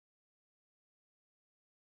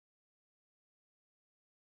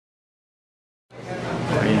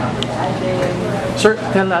Sir,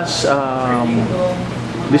 tell us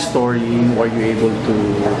this story. Were you able to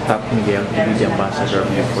tap Miguel to be the ambassador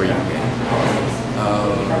for you?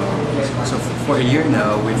 So for a year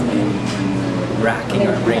now, we've been racking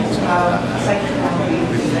our brains.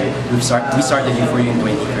 We started you for you in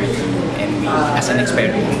 2013, and we, as an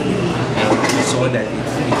experiment, and we saw that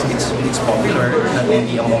it's popular not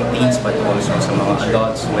only among teens but also sa mga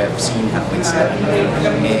adults who have seen how it's done.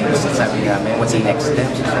 And sabi namin, what's the next step?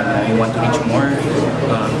 So sabi namin, we want to reach more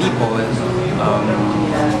people.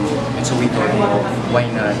 And so we thought, why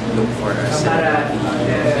not look for a celebrity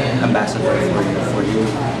ambassador for you?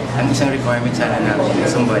 Ang isang requirement sana namin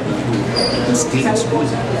is somebody who is still in school.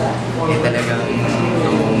 Eh talagang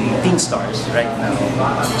teen stars right now,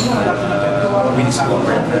 we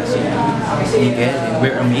discovered na si Miguel, and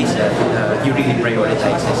we're amazed that he really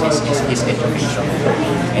prioritizes his education.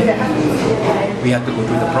 And we have to go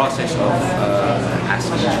through the process of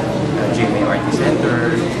asking GMA Artist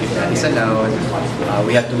Center if that is allowed.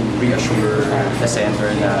 We have to reassure the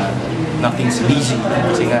center na nothing's leasy.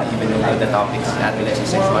 Kasi nga, even though the topic is adolescent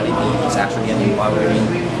sexuality, it's actually an empowering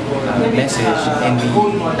message. And we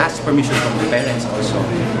ask permission from the parents also,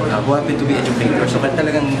 who happen to be educators. So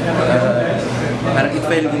talagang parang it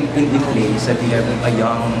fell in place that we have a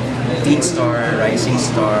young teen star, rising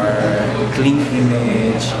star, clean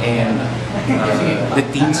image, and the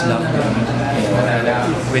teens love them.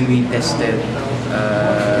 And when we tested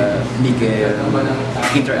Miguel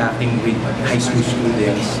interacting with high school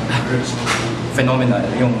students, phenomenal.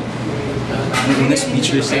 Yung una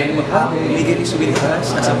speechless na, Miguel is with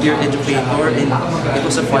us as a peer educator, and it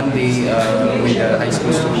was a fun day with the high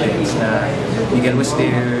school students na Miguel was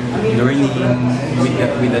there learning with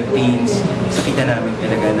the teens. So kita namin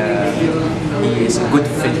talaga na he is a good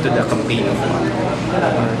fit to the campaign of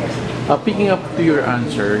Picking up to your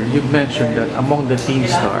answer, you mentioned that among the teen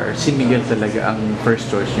stars, si Miguel talaga ang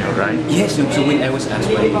first choice niyo, right? Yes, so when I was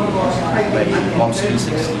asked by Mom's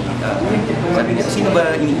 360, sabi niya, sino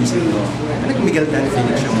ba iniisip mo? Nag-Miguel Dan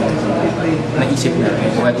Felix yung naisip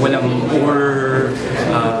namin. Walang, or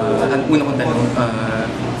ang una kong tanong,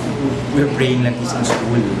 we're praying lang he's in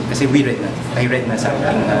school. Kasi I read na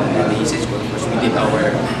something na he's in school because we did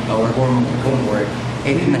our homework.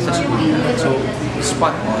 Eh, nasa school na. So,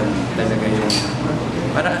 spot on talaga yung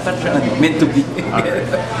parang siya meant to be.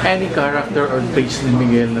 Any character or traits ni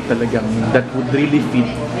Miguel na talagang that would really fit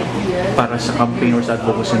para sa campaign or sa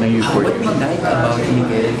advocacy ng youth? What we like about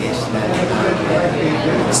Miguel is that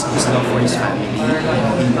his love for his family.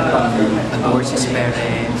 He adores his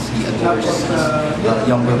parents, he adores his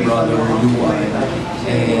younger brother, Luan.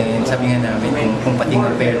 And sabi nga namin, kung pati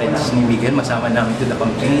mga parents ni Miguel, masama namin to the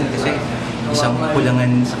campaign kasi isang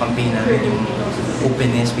kulangan sa campaign namin yung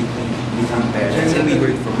openness between parents. And we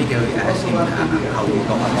heard from Miguel, we asked him how do you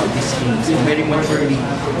talk about these things. And very maturely,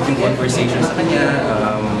 yung conversation sa kanya,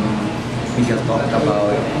 Miguel talked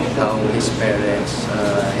about how his parents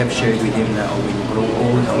have shared with him na when you grow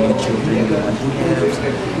old, how many children you want to have,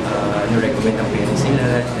 recommend ang parents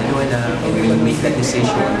nila, wala, and when you make that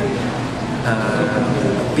decision,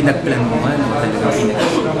 pinagplanuhan mo talaga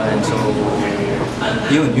pinag-isipan. So,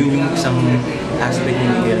 yun yung isang aspect ni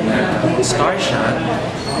Miguel na star siya,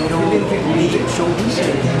 pero hindi showbiz.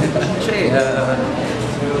 Siya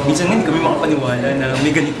minsan nga hindi kami makapaniwala na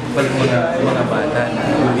may ganito palang mga bata na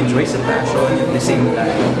who enjoys the passion at the same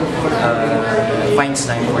time finds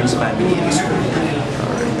time for his family and his school.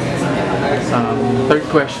 Third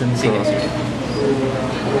question. Sige.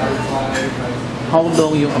 How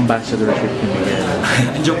long yung ambassadorship ni Miguel?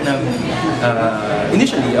 Joke na,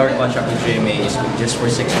 initially our contract with GMA is just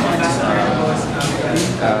for 6 months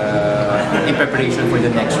in preparation for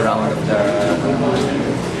the next round of the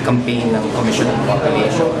campaign ng Commission on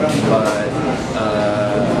Population. But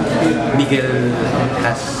Miguel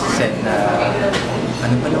has said na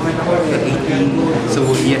ano pa naman ako, 18.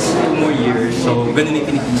 So yes, 2 more years. So ganun yung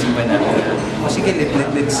pinag-isipan namin. Sige,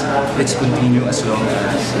 let's continue as long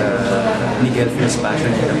as Miguel feels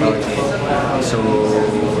passionate about it. So,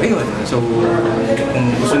 ayun. So,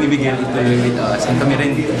 kung gusto ni Miguel ituloy with us, and kami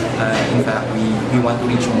rin, in fact, we want to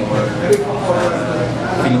reach more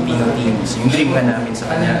Filipino teams. Yung dream nga namin sa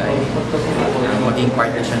kanya ay maging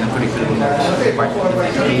part na siya ng curriculum, part of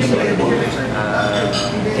education.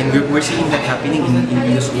 And we're seeing that happening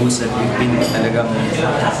in the schools that we've been talagang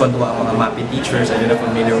kontuwa ang mga MAPE teachers, I don't know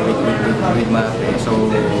familiar with MAPE. So,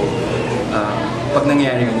 pag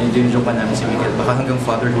nangyari yun, yung joke pa namin si Miguel, baka hanggang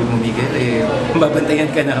fatherhood mo, Miguel,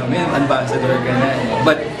 babantayan ka namin, ambassador ka na.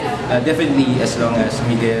 But definitely, as long as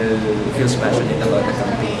Miguel feels passionate about the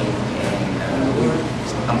campaign, and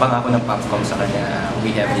ang pangako ng Popcom sa kanya,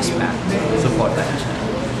 we have his back. Supportan siya.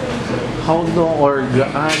 how long or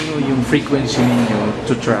gaano yung frequency ninyo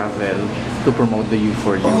to travel to promote the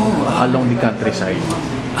U4U along the countryside?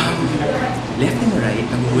 Left and right,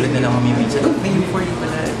 nagugulat na lang kami minsan, may U4U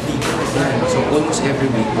pala dito. So almost every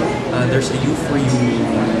week, there's a U4U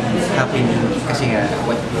happening. Kasi nga,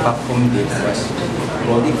 what Popcom did was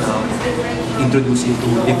roll it out, introduce it to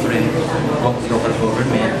different local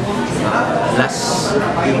government. Last,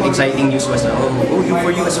 yung exciting news was,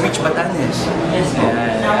 U4U has reached Batanes. And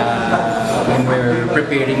when we're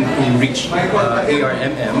preparing to reach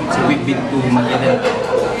ARMM, so we've been to Manila.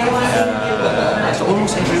 So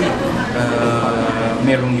almost every week,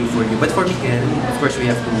 merong U4U. But for Miguel, of course, we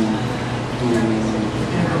have to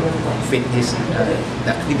fit his,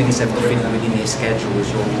 even himself to fit within his schedule.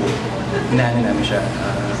 So, inaano namin siya,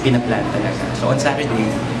 pinaplan talaga. So on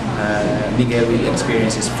Saturday, Miguel will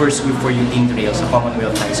experience his first U4U team trail sa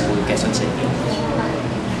Commonwealth High School, Quezon City.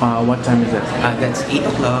 What time is that? That's 8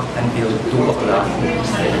 o'clock until 2 o'clock.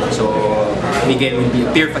 So, Miguel will be a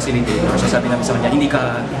peer facilitator. So, sabi namin sa kanya, hindi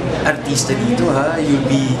ka artista dito ha, you'll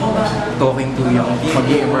be talking to young people.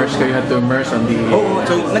 Mag-i-immerse kayo, have to immerse on the...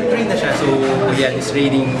 So nag-train na siya. So, yeah, this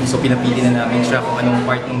training, so pinapili na namin siya kung anong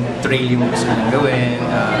part ng trail yung gusto niyang gawin.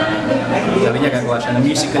 Sabi niya, gagawa siya ng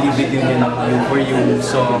musically video niya ng U4U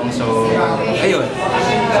song. So, ayun.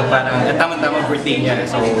 So, parang, tamang-tamang birthday niya.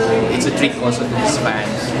 So, it's a treat also to his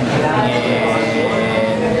fans.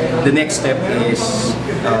 And the next step is,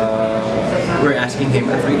 we're asking him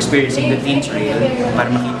after experiencing the teen trail para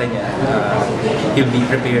makita niya, he'll be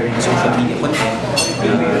preparing social media content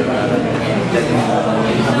that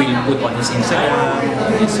we'll put on his Instagram,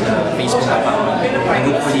 his Facebook account, and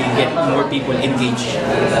hopefully get more people engaged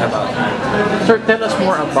about it. Sir, tell us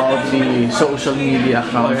more about the social media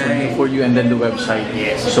accounts for you and then the website.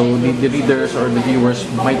 Yes. So the readers or the viewers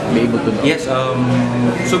might be able to know. Yes,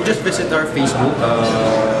 so just visit our Facebook,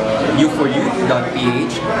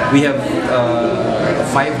 u4u.ph. We have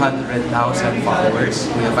 500,000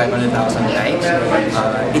 followers. We have 500,000 likes.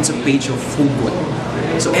 It's a page of hugot.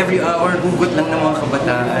 So every hour, hugot lang ng mga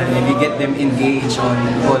kabataan, and we get them engaged on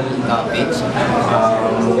all topics.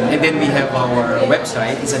 And then we have our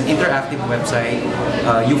website. It's an interactive website,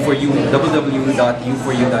 U4U,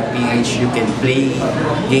 www.u4u.ph. You can play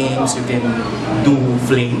games, you can do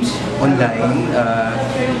flames online.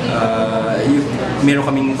 Meron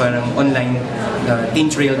kaming parang online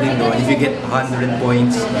teen trail din doon. If you get 100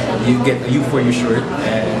 points, you get a U4U shirt.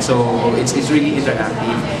 And so it's really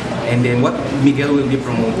interactive. And then what Miguel will be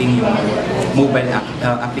promoting yung mobile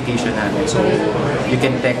application namin. So you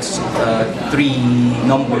can text 3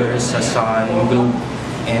 numbers sa Sun, Globe,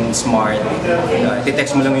 and Smart.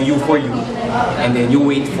 I-text mo lang yung U4U, and then you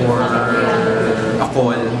wait for a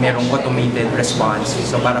call, merong automated response.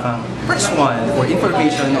 So para kang press 1 for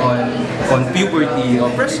information on puberty, or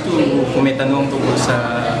press 2 kung may tanong tungkol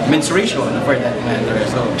sa menstruation for that matter.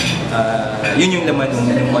 So yun yung laman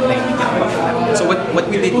ng online media. So what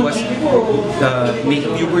we did was make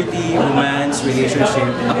puberty, romance, relationship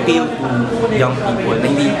appeal to young people na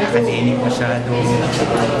hindi academic masyado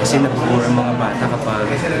kasi nabubura ang mga bata kapag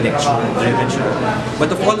lecture-driven siya.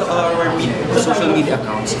 But of all our social media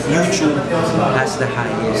accounts, YouTube has the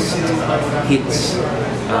highest hits.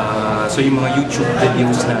 So yung mga YouTube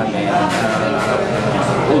videos namin,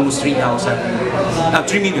 almost 3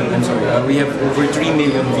 million, I'm sorry. We have over 3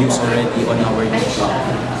 million views already on our YouTube.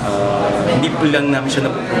 Hindi po lang namin siya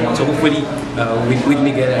napupromote. So hopefully, with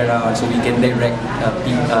Miguel around, so we can direct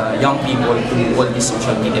young people to all these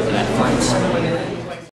social media platforms.